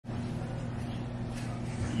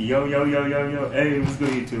Yo, yo, yo, yo, yo. Hey, what's good,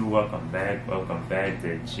 YouTube? Welcome back. Welcome back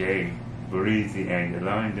to Jay, Breezy, and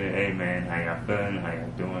Yolanda. Hey, man, how y'all feeling? How y'all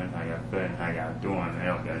doing? How y'all feeling? How y'all doing, man?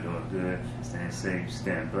 I hope y'all doing good. Staying safe,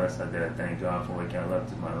 staying blessed. I gotta thank God for what y'all up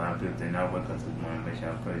to. My life, if they're not waking up this morning, make sure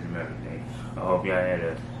y'all praise Him every day. I hope y'all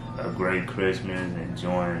had a great Christmas,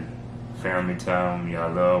 enjoying family time,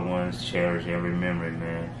 y'all loved ones. Cherish every memory,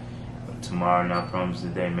 man. Tomorrow, not promise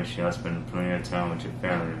today. Make sure y'all spend plenty of time with your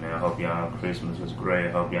family, man. I hope y'all Christmas was great.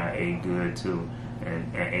 I hope y'all ate good too,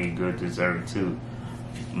 and ate good dessert too.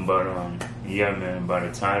 But yeah, man. By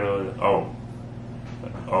the title,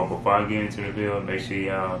 before I get into the video, make sure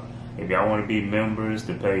y'all, if y'all want to be members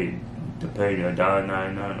to pay the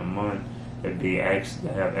 $1.99 a month, to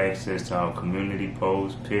have access to our community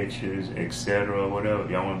posts, pictures, etc. Whatever. If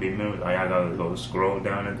y'all want to be members, all y'all gotta go scroll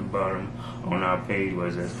down at the bottom on our page where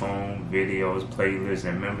it says home, videos, playlists,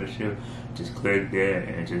 and membership. Just click there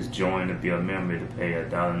and just join to be a member to pay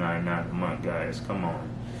 $1.99 a month, guys. Come on.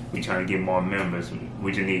 We trying to get more members.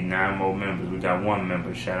 We just need 9 more members. We got 1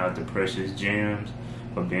 member. Shout out to Precious Gems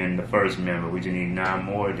for being the first member. We just need 9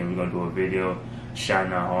 more. Then we're gonna do a video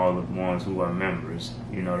shouting out all the ones who are members,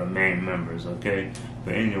 you know, the main members, okay?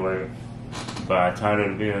 But anyway, by the title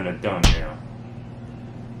of the video and the thumbnail,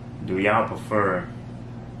 do y'all prefer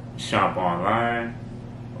shop online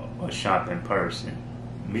or shop in person?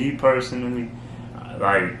 Me personally,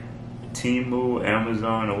 like Temu,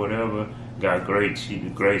 Amazon, or whatever, got great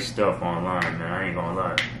stuff online, man. I ain't gonna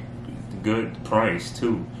lie, good price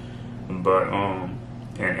too. But and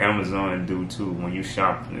Amazon do too. When you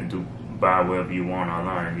shop and do buy whatever you want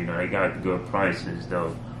online, you know, they got good prices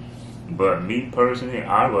though. But me personally,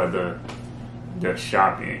 I rather the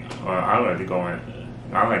shopping, or I like to go in.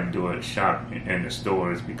 I like to do a shop in the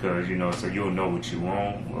stores because, you know, so you'll know what you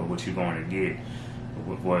want or what you're going to get.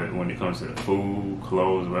 When it comes to the food,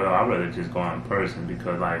 clothes, well, I'd rather just go in person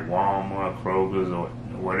because, like Walmart, Kroger's, or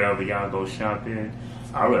whatever y'all go shop in,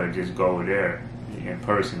 I'd rather just go there in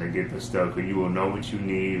person to get the stuff because you will know what you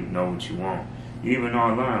need, know what you want. Even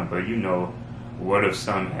online, but you know, what if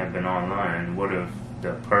something happened online? What if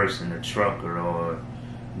the person, the trucker, or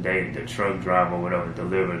the truck driver, or whatever,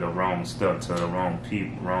 delivered the wrong stuff to the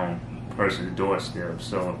wrong person's doorstep?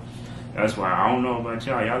 So that's why I don't know about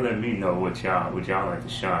y'all. Y'all let me know what y'all like to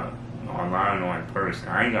shop online or in person.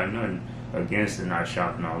 I ain't got nothing against it not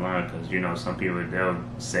shopping online because, you know, some people, they'll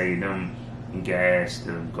save them gas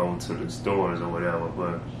to go to the stores or whatever,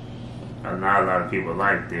 but not a lot of people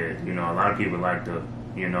like that. You know, a lot of people like to,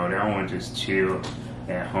 you know, they don't want to just chill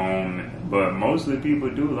at home. But most of the people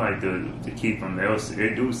do like to keep them.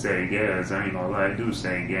 They do say gas. I ain't gonna lie, they do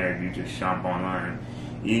say gas if you just shop online.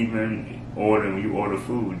 Even when you order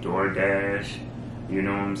food, DoorDash, you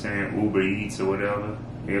know what I'm saying, Uber Eats or whatever,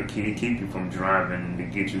 it'll keep you from driving to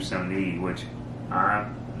get you something to eat, which I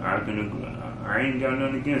ain't got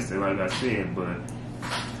nothing against it, like I said, but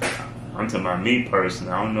I'm talking about me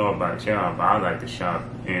personally. I don't know about y'all, but I like to shop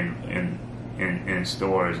in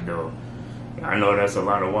stores though. I know that's a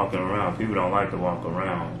lot of walking around. People don't like to walk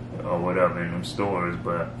around or whatever in them stores,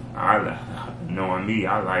 but knowing me,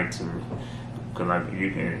 I like to, cause like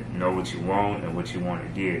you can know what you want and what you want to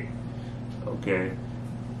get. Okay,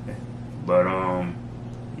 but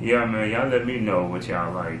yeah, man, y'all let me know what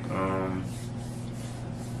y'all like.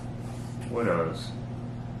 What else?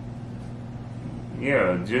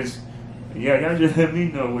 Yeah, y'all just let me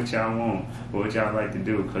know what y'all want, or what y'all like to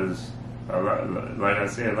do, because like I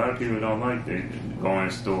said, a lot of people don't like to go in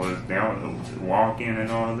stores. They don't walk in and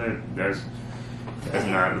all that. That's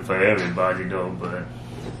not for everybody though. But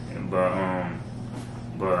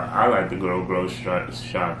I like to go grocery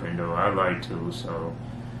shopping though. I like to, so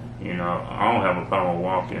you know, I don't have a problem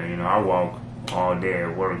walking. You know, I walk all day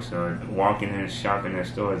at work, so walking and shopping in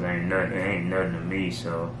stores ain't nothing to me.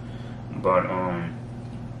 So, but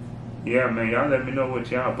yeah, man, y'all let me know what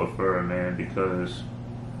y'all prefer, man, because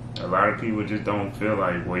a lot of people just don't feel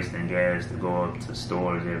like wasting gas to go up to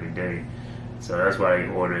stores every day. So that's why they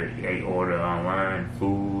order online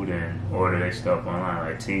food and order their stuff online,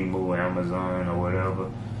 like Temu, Amazon, or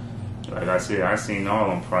whatever. Like I said, I seen all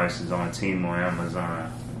them prices on Temu,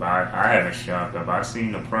 Amazon. But I haven't shopped up. I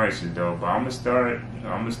seen the prices though. But I'm gonna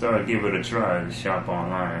start give it a try to shop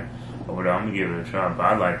online or whatever. I'm gonna give it a try. But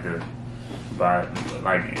I like to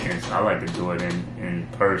I like to do it in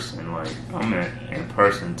person. Like I'm an in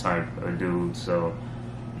person type of dude. So,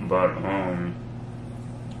 but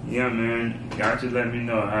yeah, man, y'all just let me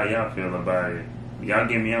know how y'all feel about it. Y'all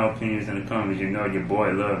give me y'all opinions in the comments. You know your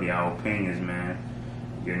boy love y'all opinions, man.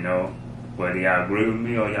 You know, whether y'all agree with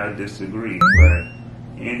me or y'all disagree.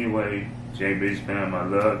 But anyway, J Breeze fam, I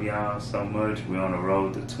love y'all so much. We on the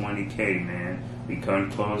road to 20K, man. We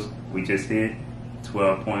come close. We just hit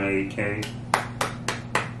 12.8K.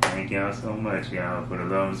 Thank y'all so much, y'all, for the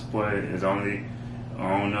love and support. It's only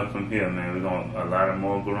on up from here, man. We're going a lot of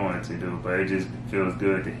more growing to do, but it just feels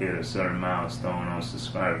good to hit a certain milestone on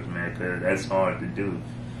subscribers, man, because that's hard to do.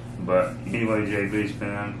 But anyway, J Breeze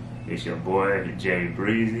fam, it's your boy Jay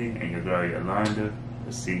Breezy and your girl Yolanda.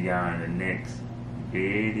 We'll see y'all in the next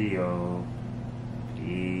video.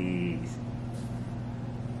 Peace.